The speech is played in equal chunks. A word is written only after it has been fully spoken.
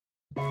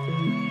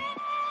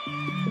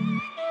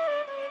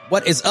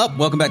What is up?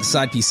 Welcome back to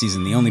Side Piece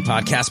Season, the only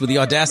podcast with the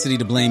audacity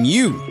to blame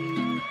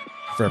you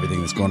for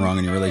everything that's going wrong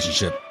in your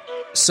relationship.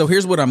 So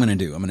here's what I'm going to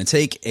do. I'm going to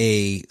take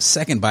a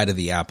second bite of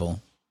the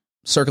apple,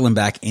 circling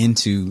back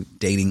into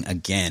dating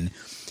again.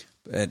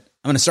 But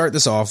I'm going to start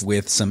this off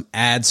with some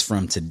ads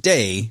from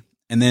today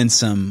and then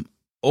some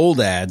old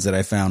ads that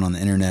I found on the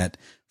internet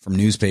from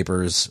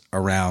newspapers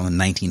around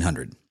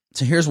 1900.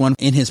 So here's one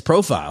in his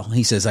profile.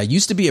 He says, I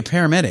used to be a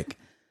paramedic,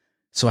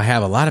 so I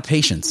have a lot of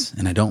patience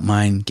and I don't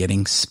mind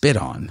getting spit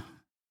on.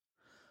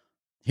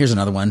 Here's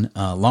another one,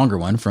 longer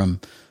one from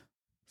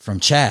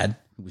Chad,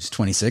 who was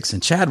 26.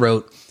 And Chad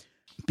wrote,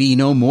 be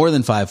no more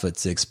than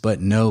 5'6", but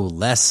no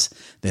less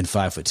than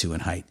 5'2"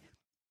 in height.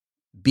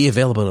 Be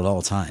available at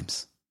all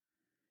times.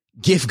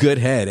 Give good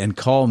head and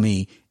call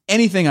me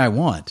anything I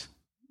want.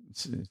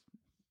 It's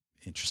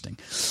interesting.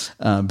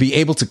 Be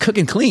able to cook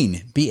and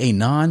clean. Be a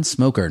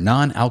non-smoker,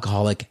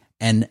 non-alcoholic,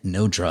 and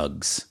no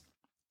drugs.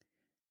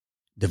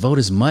 Devote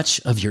as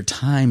much of your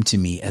time to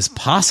me as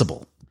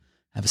possible.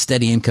 Have a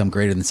steady income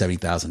greater than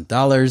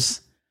 $70,000.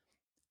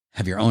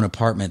 Have your own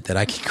apartment that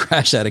I can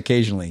crash at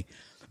occasionally.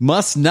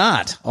 Must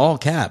not, all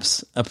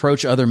caps,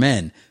 approach other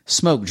men,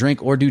 smoke,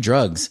 drink, or do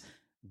drugs.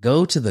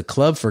 Go to the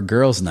club for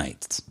girls'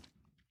 nights.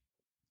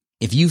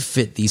 If you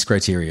fit these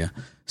criteria,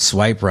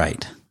 swipe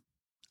right.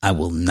 I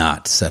will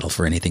not settle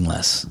for anything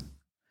less.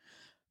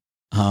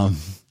 All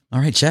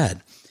right,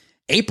 Chad.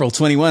 April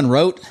 21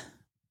 wrote,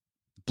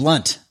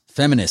 blunt,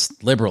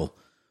 feminist, liberal,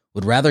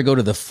 would rather go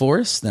to the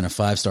forest than a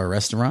 5-star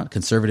restaurant.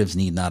 Conservatives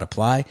need not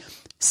apply.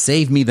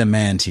 Save me the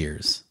man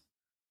tears.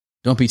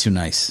 Don't be too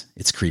nice.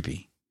 It's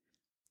creepy.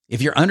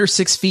 If you're under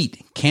 6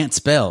 feet, can't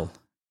spell,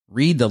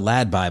 read the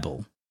Lad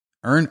Bible,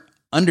 earn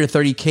under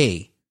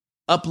 30K,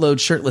 upload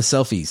shirtless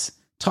selfies,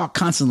 talk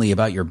constantly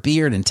about your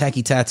beard and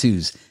tacky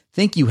tattoos,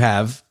 think you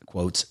have,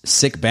 quotes,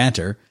 sick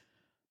banter,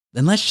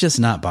 then let's just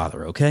not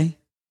bother, okay?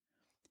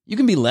 You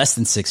can be less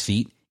than 6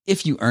 feet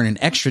if you earn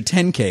an extra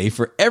 10K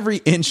for every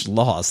inch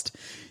lost.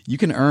 You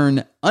can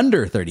earn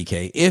under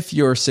 30K if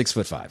you're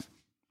 6'5".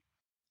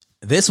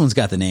 This one's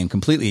got the name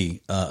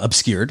completely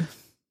obscured,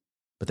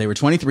 but they were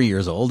 23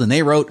 years old and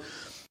they wrote,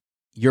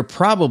 you're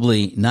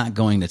probably not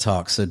going to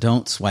talk, so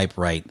don't swipe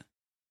right.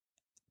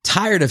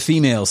 Tired of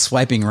females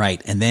swiping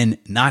right and then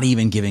not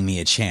even giving me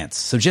a chance.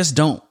 So just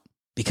don't,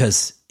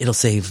 because it'll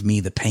save me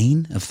the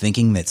pain of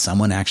thinking that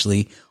someone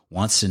actually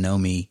wants to know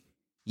me.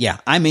 Yeah,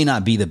 I may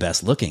not be the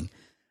best looking,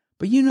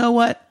 but you know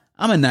what?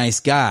 I'm a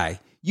nice guy.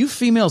 You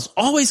females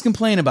always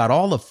complain about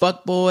all the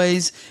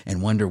fuckboys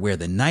and wonder where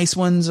the nice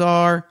ones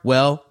are.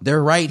 Well,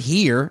 they're right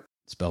here,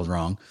 spelled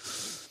wrong,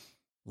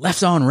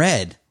 left on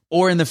red,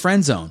 or in the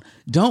friend zone.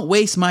 Don't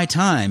waste my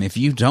time if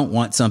you don't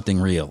want something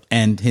real.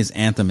 And his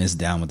anthem is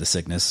Down with the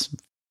Sickness.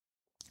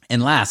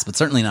 And last, but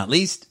certainly not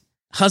least,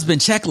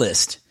 husband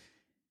checklist.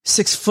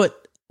 6 foot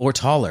or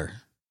taller.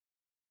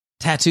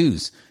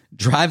 Tattoos.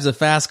 Drives a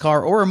fast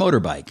car or a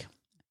motorbike.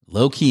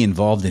 Low-key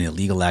involved in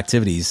illegal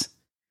activities.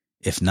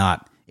 If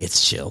not,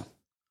 it's chill.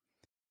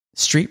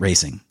 Street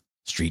racing.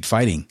 Street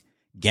fighting.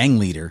 Gang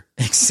leader,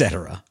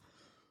 etc.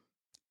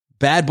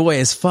 Bad boy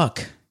as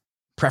fuck.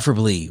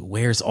 Preferably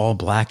wears all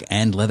black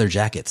and leather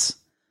jackets.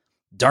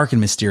 Dark and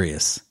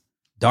mysterious.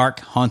 Dark,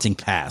 haunting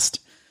past.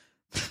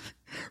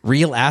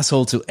 Real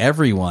asshole to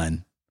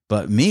everyone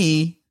but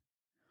me.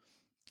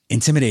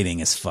 Intimidating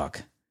as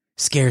fuck.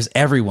 Scares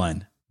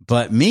everyone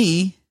but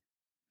me.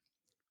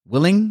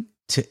 Willing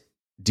to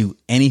do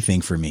anything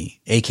for me,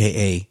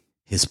 aka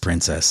his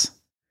princess.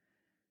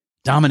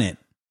 Dominant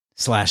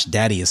 /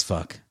 daddy as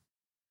fuck.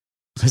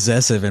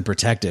 Possessive and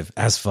protective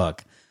as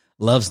fuck.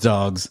 Loves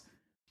dogs.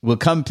 Will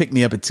come pick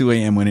me up at 2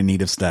 a.m. when in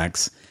need of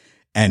snacks.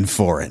 And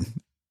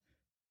foreign.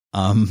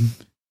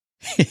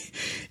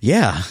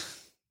 Yeah.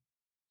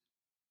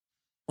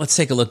 Let's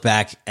take a look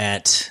back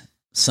at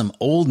some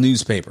old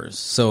newspapers.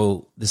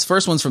 So this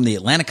first one's from the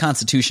Atlanta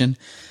Constitution,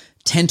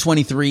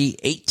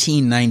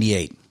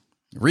 10/23/1898.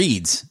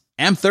 Reads,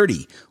 am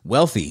 30,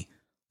 wealthy,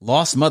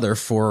 lost mother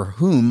for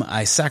whom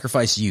I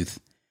sacrifice youth.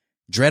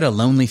 Dread a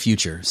lonely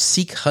future.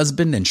 Seek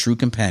husband and true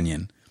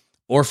companion.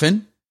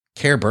 Orphan.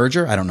 Care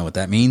Berger. I don't know what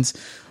that means.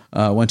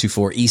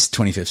 124 East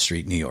 25th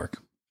Street, New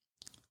York.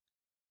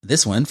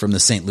 This one from the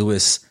St.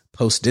 Louis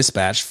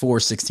Post-Dispatch,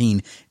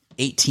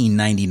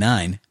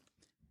 4/16/1899.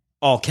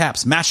 All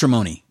caps,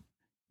 matrimony.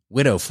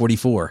 Widow,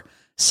 44.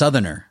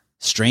 Southerner,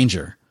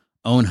 stranger.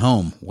 Own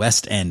home,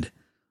 West End.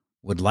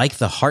 Would like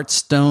the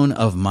heartstone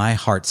of my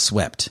heart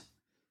swept.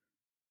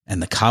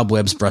 And the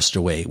cobwebs brushed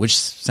away, which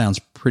sounds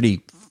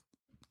pretty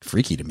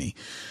freaky to me.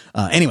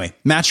 Anyway,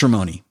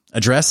 matrimony.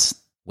 Address,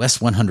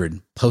 West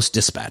 100,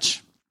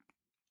 Post-Dispatch.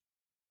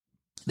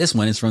 This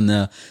one is from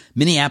the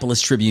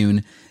Minneapolis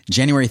Tribune,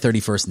 January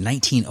 31st,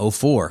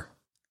 1904.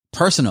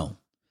 Personal.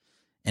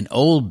 An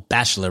old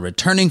bachelor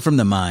returning from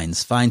the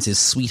mines finds his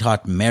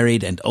sweetheart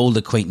married and old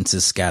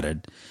acquaintances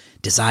scattered.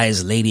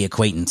 Desires lady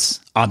acquaintance.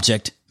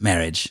 Object,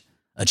 marriage.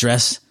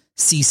 Address,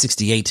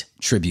 C68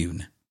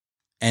 Tribune.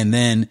 And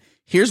then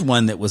here's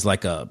one that was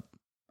like I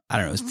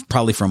don't know, it's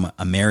probably from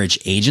a marriage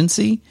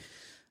agency.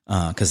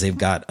 because they've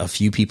got a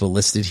few people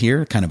listed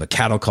here, kind of a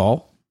cattle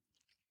call.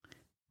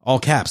 All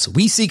caps.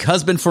 We seek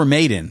husband for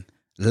maiden,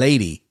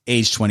 lady,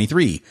 age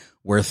 23,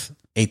 worth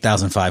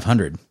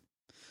 $8,500.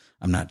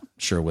 I'm not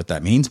sure what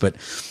that means, but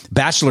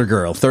bachelor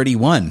girl,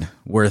 31,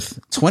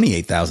 worth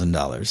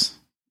 $28,000.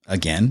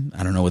 Again,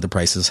 I don't know what the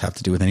prices have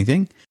to do with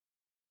anything.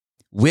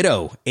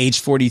 Widow, age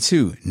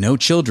 42, no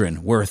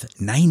children, worth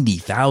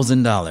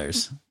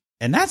 $90,000.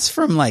 And that's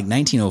from like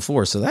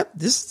 1904. So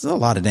this is a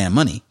lot of damn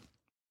money.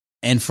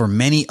 And for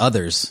many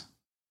others,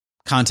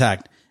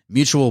 contact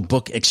Mutual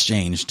Book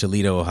Exchange,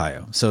 Toledo,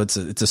 Ohio. So it's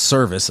a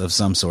service of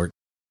some sort.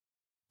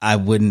 I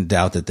wouldn't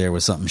doubt that there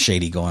was something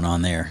shady going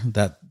on there.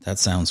 That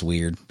sounds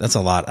weird. That's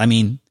a lot. I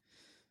mean,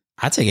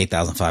 I'd take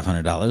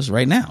 $8,500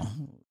 right now.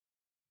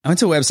 I went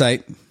to a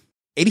website.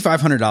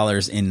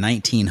 $8,500 in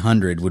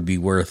 1900 would be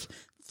worth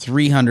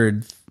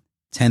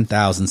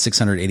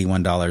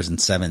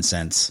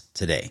 $310,681.07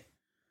 today.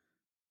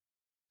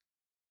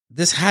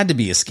 This had to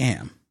be a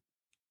scam,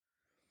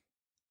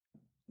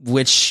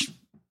 which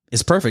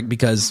is perfect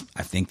because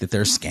I think that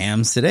there's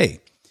scams today.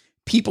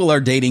 People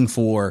are dating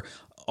for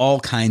all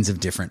kinds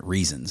of different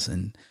reasons,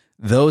 and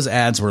those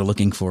ads were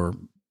looking for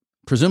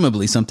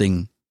presumably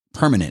something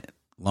permanent,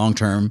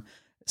 long-term.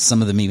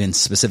 Some of them even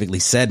specifically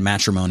said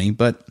matrimony,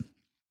 but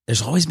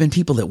there's always been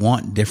people that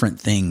want different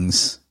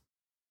things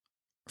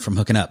from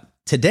hooking up.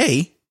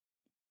 Today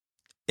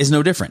is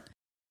no different.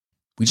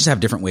 We just have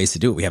different ways to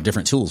do it. We have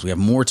different tools. We have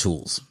more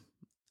tools.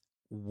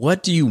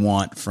 What do you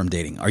want from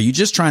dating? Are you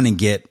just trying to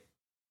get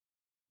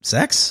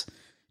sex?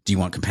 Do you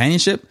want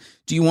companionship?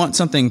 Do you want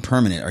something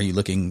permanent? Are you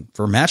looking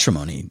for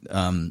matrimony?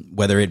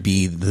 Whether it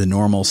be the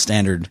normal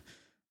standard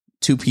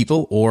two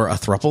people or a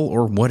throuple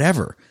or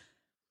whatever.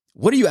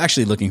 What are you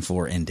actually looking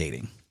for in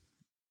dating?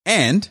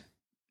 And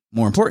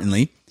more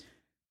importantly,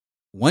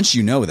 once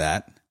you know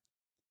that,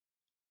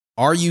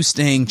 are you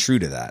staying true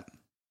to that?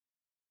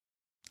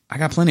 I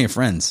got plenty of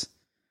friends.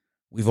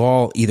 We've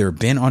all either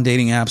been on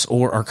dating apps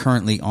or are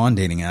currently on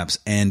dating apps.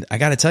 And I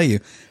got to tell you,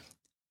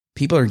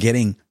 people are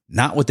getting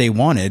not what they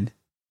wanted,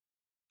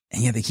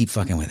 and yet they keep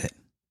fucking with it.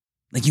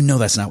 Like, you know,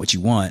 that's not what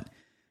you want,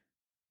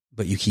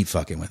 but you keep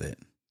fucking with it.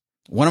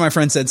 One of my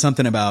friends said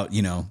something about,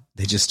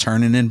 they just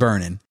turning and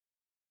burning,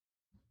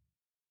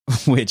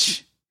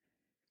 which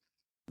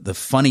the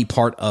funny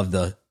part of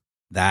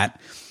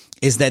that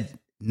is that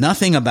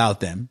nothing about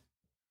them,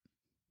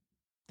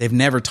 they've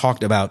never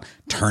talked about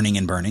turning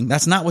and burning.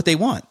 That's not what they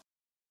want.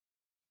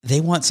 They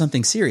want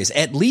something serious,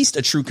 at least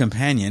a true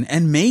companion,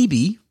 and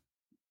maybe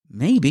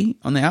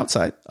on the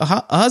outside, a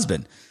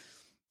husband.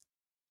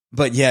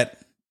 But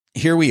yet,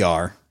 here we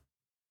are,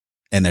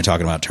 and they're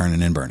talking about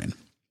turning and burning.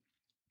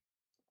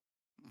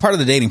 Part of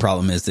the dating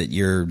problem is that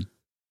you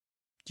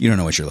don't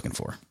know what you're looking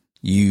for.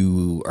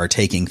 You are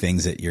taking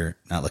things that you're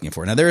not looking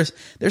for. Now, there's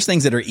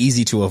things that are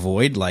easy to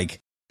avoid,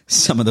 like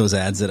some of those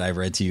ads that I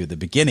read to you at the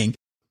beginning.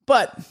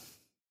 But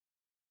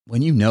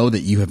when you know that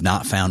you have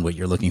not found what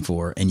you're looking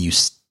for and you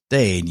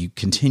stay and you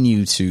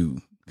continue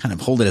to kind of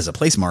hold it as a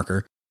place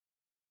marker,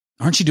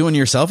 aren't you doing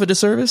yourself a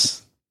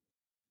disservice?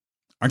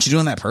 Aren't you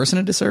doing that person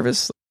a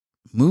disservice?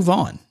 Move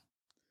on.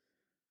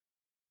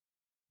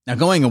 Now,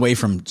 going away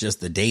from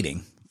just the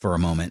dating for a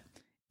moment,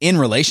 in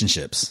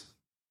relationships,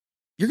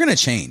 you're going to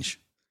change.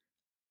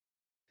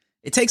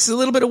 It takes a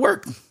little bit of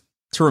work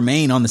to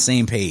remain on the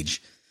same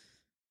page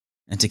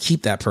and to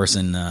keep that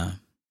person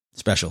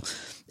special.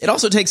 It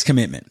also takes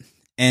commitment.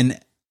 And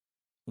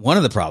one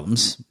of the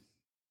problems,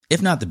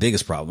 if not the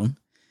biggest problem,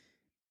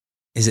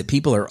 is that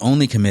people are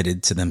only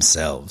committed to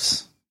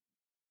themselves.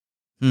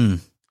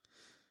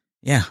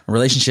 Yeah, a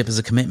relationship is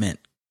a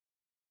commitment.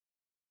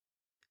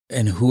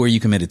 And who are you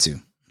committed to?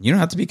 You don't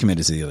have to be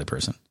committed to the other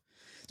person.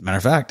 As a matter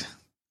of fact,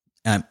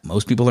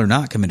 most people are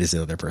not committed to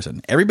the other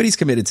person. Everybody's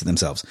committed to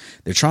themselves.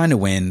 They're trying to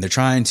win. They're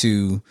trying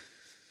to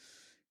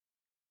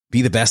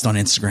be the best on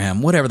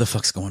Instagram, whatever the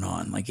fuck's going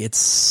on. Like,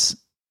 the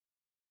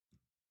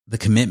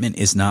commitment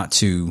is not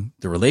to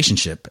the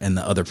relationship and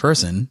the other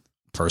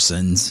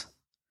persons.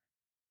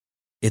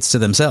 It's to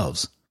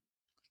themselves.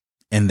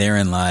 And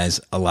therein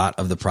lies a lot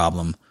of the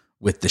problem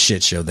with the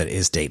shit show that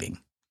is dating.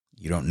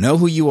 You don't know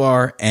who you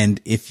are.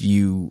 And if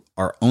you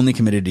are only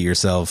committed to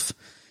yourself,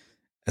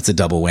 that's a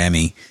double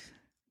whammy.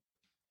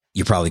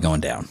 You're probably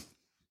going down.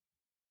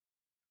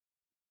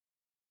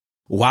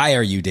 Why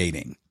are you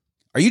dating?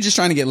 Are you just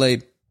trying to get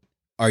laid?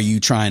 Are you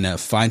trying to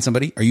find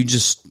somebody? Are you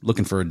just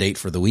looking for a date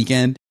for the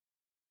weekend?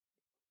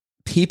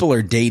 People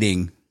are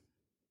dating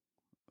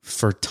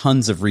for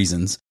tons of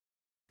reasons.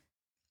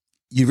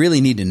 You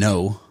really need to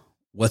know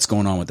what's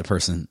going on with the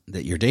person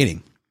that you're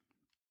dating.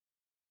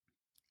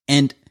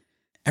 And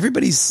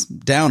everybody's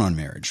down on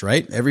marriage,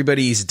 right?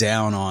 Everybody's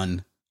down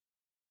on,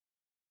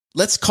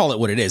 let's call it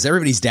what it is.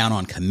 Everybody's down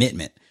on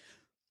commitment.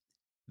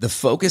 The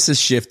focus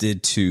has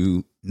shifted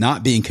to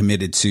not being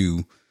committed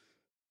to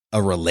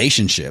a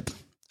relationship,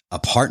 a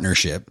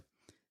partnership,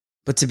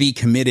 but to be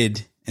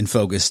committed and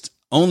focused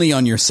only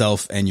on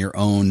yourself and your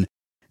own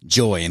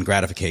joy and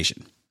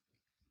gratification.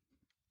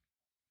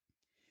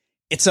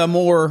 It's a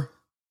more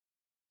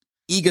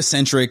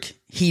egocentric,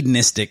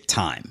 hedonistic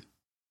time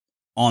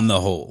on the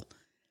whole.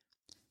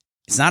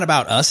 It's not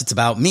about us, it's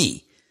about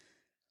me.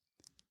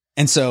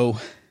 And so,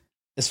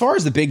 as far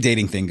as the big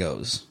dating thing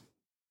goes,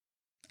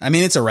 I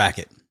mean, it's a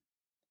racket.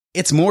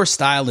 It's more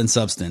style than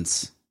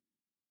substance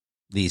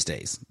these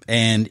days.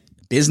 And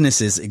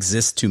businesses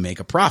exist to make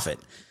a profit.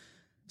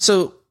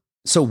 So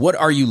what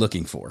are you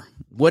looking for?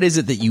 What is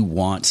it that you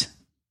want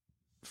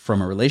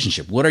from a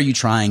relationship? What are you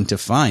trying to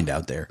find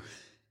out there?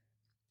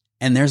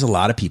 And there's a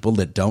lot of people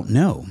that don't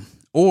know,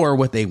 or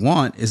what they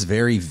want is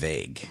very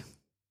vague.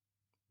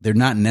 They're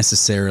not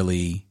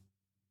necessarily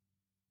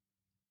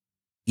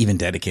even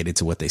dedicated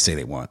to what they say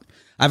they want.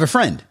 I have a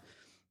friend.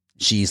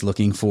 She's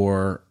looking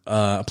for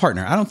a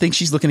partner. I don't think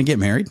she's looking to get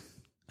married.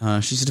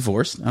 She's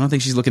divorced. I don't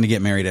think she's looking to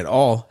get married at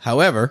all.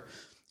 However,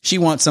 she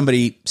wants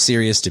somebody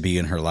serious to be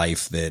in her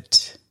life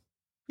that,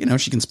 you know,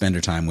 she can spend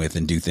her time with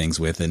and do things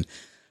with, and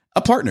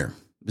a partner,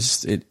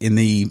 just in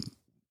the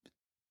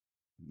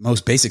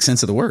most basic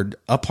sense of the word,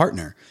 a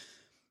partner.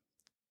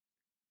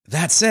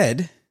 That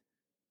said,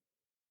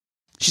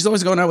 she's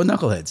always going out with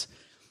knuckleheads.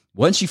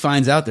 Once she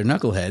finds out they're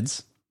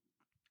knuckleheads,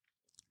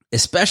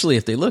 especially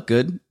if they look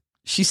good,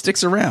 she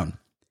sticks around.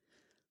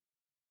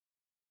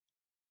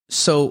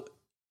 So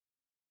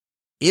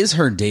is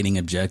her dating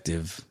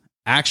objective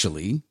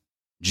actually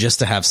just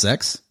to have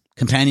sex,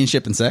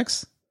 companionship and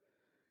sex?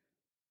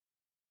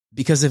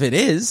 Because if it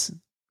is,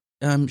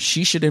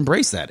 she should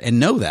embrace that and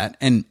know that,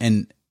 and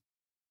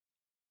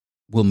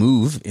will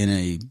move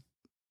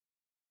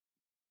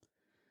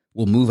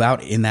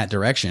out in that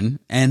direction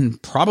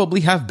and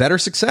probably have better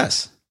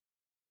success.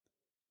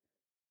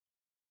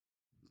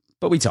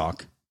 But we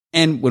talk.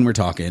 And when we're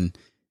talking,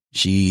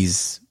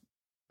 she's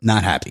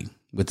not happy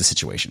with the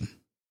situation.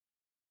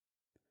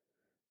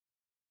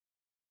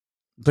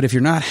 But if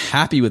you're not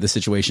happy with the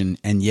situation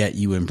and yet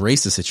you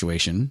embrace the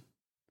situation,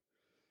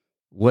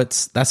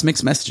 that's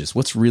mixed messages.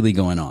 What's really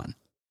going on?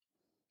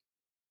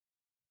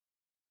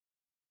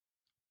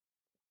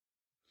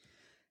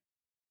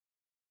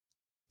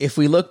 If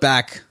we look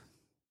back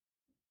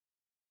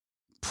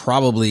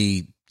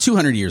probably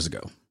 200 years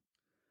ago,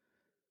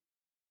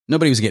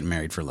 nobody was getting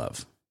married for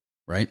love,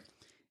 right?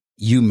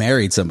 You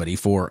married somebody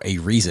for a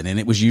reason, and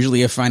it was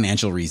usually a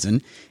financial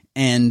reason.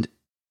 And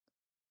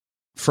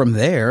from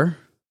there,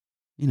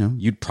 you know,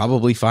 you'd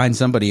probably find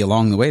somebody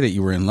along the way that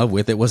you were in love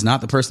with that was not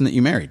the person that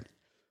you married.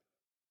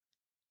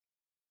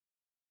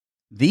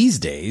 These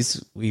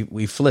days,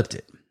 we flipped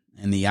it.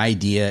 And the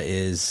idea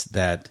is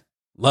that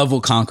love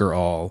will conquer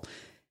all.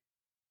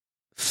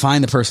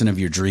 Find the person of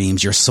your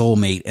dreams, your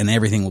soulmate, and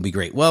everything will be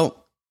great.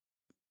 Well,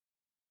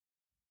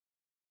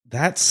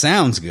 that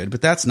sounds good,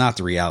 but that's not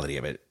the reality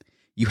of it.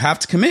 You have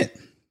to commit.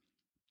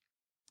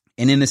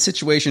 And in a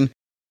situation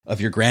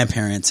of your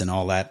grandparents and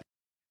all that,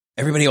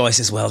 everybody always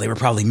says, well, they were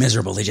probably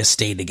miserable. They just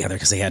stayed together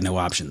because they had no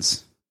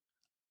options.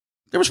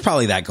 There was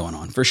probably that going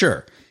on, for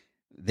sure.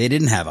 They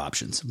didn't have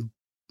options,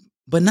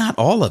 but not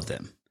all of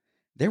them.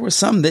 There were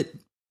some that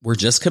were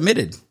just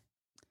committed.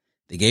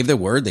 They gave their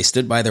word, they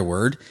stood by their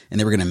word, and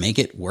they were going to make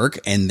it work.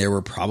 And there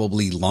were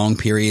probably long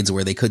periods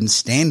where they couldn't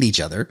stand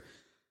each other,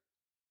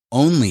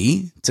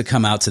 only to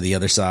come out to the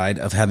other side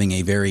of having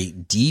a very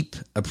deep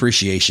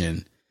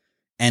appreciation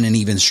and an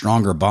even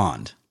stronger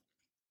bond.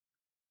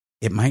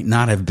 It might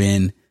not have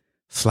been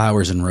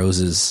flowers and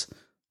roses,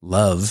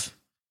 love,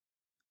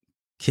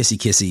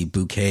 kissy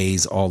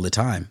bouquets all the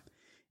time.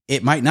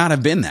 It might not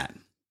have been that.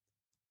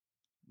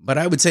 But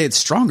I would say it's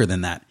stronger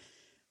than that,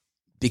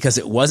 because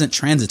it wasn't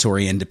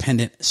transitory and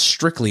dependent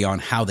strictly on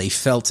how they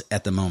felt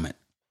at the moment,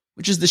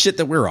 which is the shit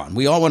that we're on.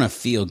 We all want to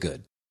feel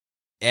good.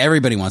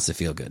 Everybody wants to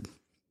feel good.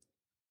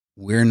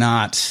 We're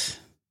not,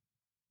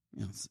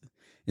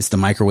 it's the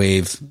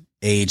microwave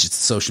age. It's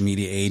the social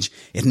media age.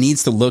 It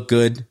needs to look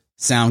good,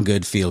 sound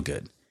good, feel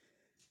good.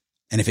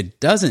 And if it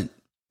doesn't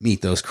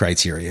meet those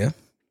criteria,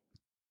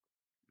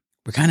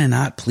 we're kind of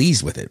not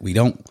pleased with it. We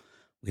don't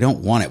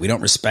want it. We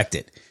don't respect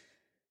it.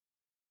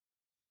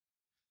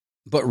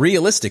 But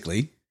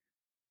realistically,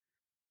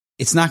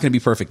 it's not going to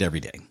be perfect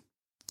every day.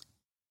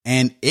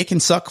 And it can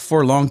suck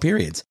for long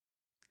periods.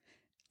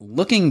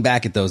 Looking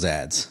back at those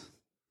ads,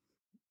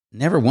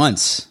 never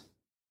once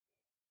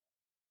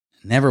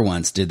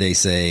did they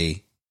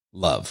say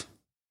love.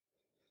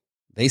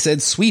 They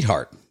said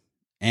sweetheart.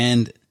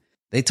 And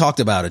they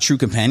talked about a true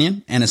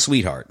companion and a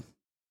sweetheart.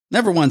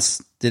 Never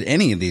once did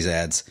any of these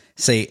ads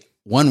say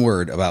one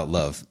word about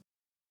love.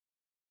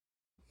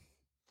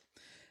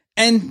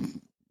 And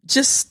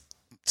just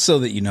so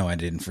that you know I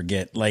didn't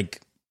forget, like,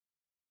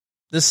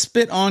 the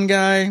spit on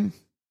guy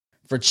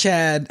for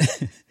Chad,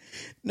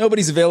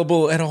 nobody's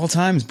available at all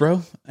times,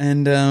 bro.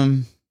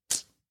 And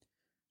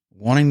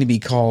wanting to be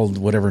called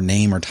whatever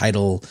name or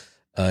title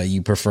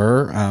you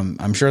prefer,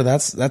 I'm sure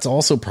that's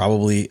also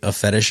probably a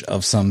fetish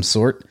of some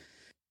sort.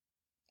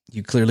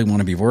 You clearly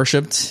want to be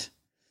worshipped.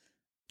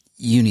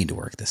 You need to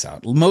work this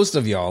out. Most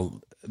of y'all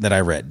that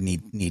I read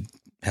need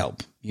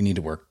help. You need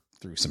to work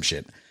through some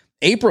shit.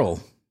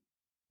 April,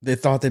 they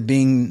thought that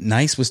being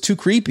nice was too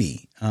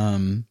creepy.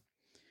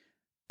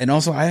 And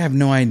also, I have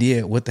no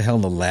idea what the hell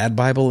the Lad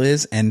Bible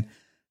is. And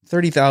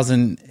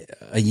 30,000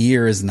 a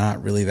year is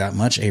not really that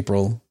much,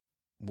 April.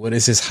 What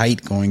is his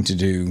height going to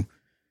do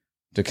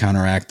to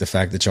counteract the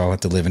fact that y'all have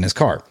to live in his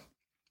car?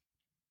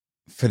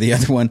 For the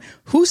other one,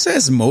 who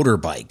says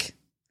motorbike?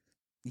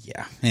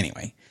 Yeah,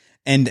 anyway.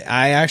 And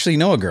I actually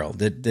know a girl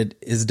that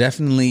is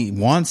definitely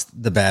wants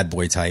the bad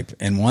boy type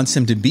and wants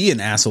him to be an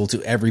asshole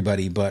to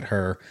everybody but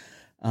her.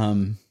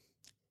 And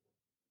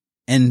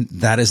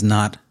that has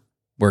not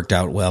worked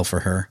out well for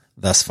her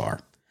thus far.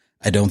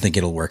 I don't think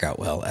it'll work out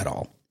well at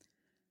all.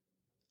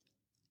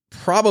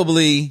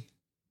 Probably,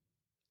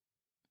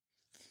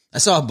 I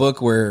saw a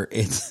book where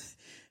it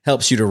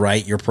helps you to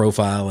write your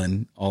profile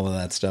and all of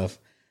that stuff.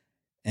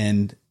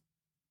 And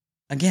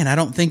again, I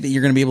don't think that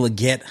you're going to be able to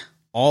get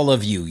all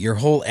of you, your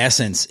whole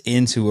essence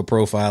into a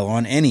profile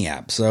on any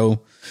app. So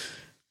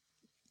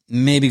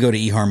maybe go to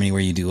eHarmony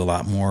where you do a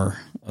lot more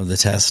of the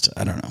test.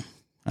 I don't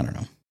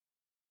know.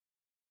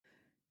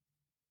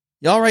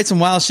 Y'all write some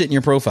wild shit in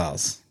your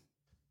profiles.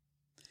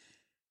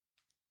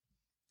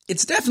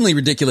 It's definitely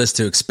ridiculous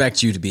to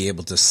expect you to be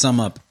able to sum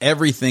up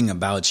everything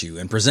about you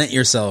and present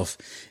yourself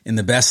in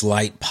the best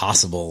light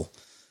possible.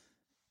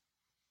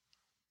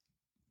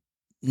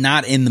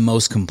 Not in the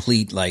most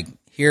complete, like,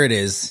 here it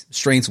is,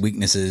 strengths,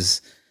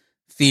 weaknesses,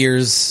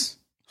 fears,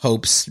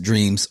 hopes,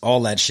 dreams,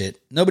 all that shit.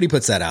 Nobody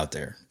puts that out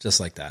there just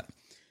like that.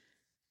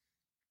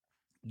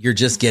 You're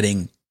just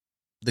getting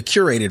the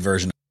curated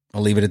version.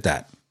 I'll leave it at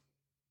that.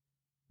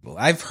 Well,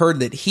 I've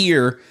heard that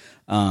here,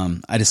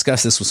 I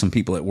discussed this with some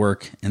people at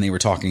work, and they were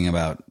talking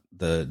about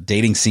the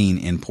dating scene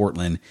in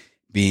Portland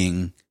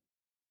being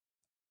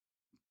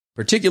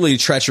particularly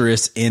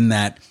treacherous in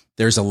that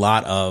there's a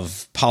lot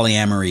of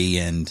polyamory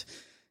and,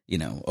 you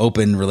know,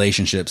 open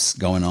relationships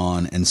going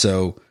on. And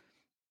so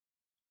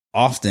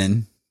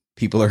often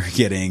people are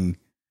getting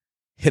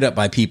hit up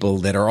by people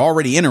that are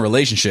already in a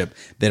relationship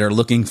that are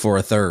looking for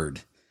a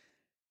third.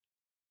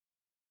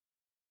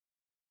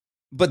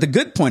 But the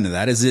good point of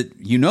that is that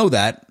you know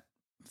that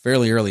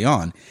fairly early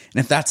on. And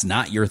if that's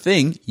not your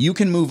thing, you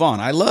can move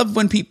on. I love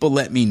when people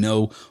let me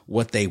know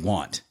what they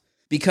want,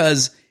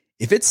 because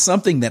if it's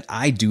something that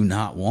I do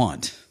not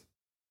want,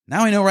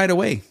 now I know right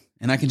away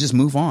and I can just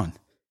move on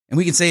and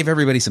we can save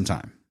everybody some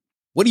time.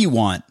 What do you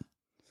want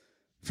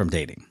from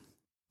dating?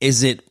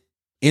 Is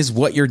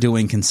what you're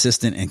doing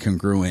consistent and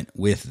congruent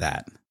with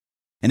that?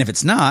 And if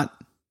it's not,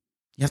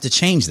 you have to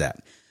change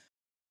that.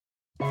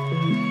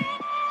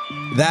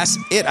 That's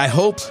it. I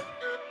hope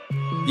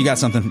you got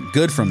something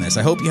good from this.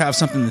 I hope you have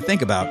something to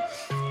think about.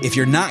 If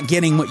you're not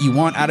getting what you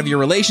want out of your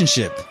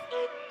relationship,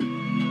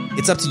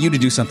 it's up to you to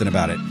do something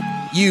about it.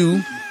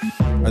 You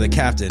are the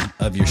captain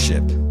of your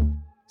ship.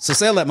 So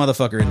sail that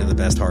motherfucker into the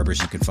best harbors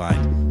you can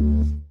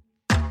find.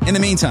 In the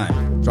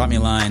meantime, drop me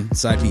a line,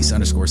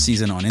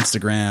 sidepiece_season on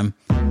Instagram.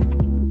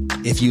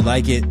 If you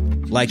like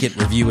it,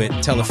 review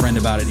it, tell a friend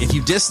about it. If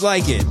you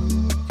dislike it,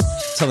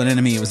 tell an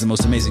enemy it was the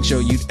most amazing show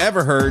you'd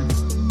ever heard.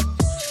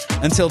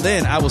 Until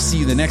then, I will see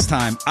you the next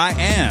time. I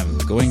am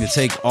going to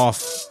take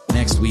off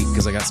next week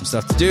because I got some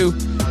stuff to do.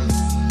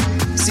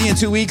 See you in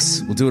 2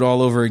 weeks. We'll do it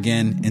all over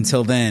again.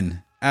 Until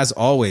then, as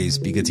always,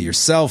 be good to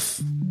yourself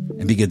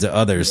and be good to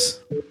others.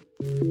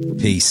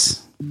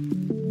 Peace.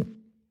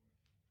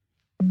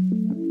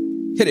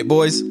 Hit it,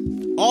 boys.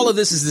 All of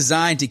this is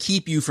designed to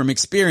keep you from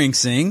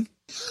experiencing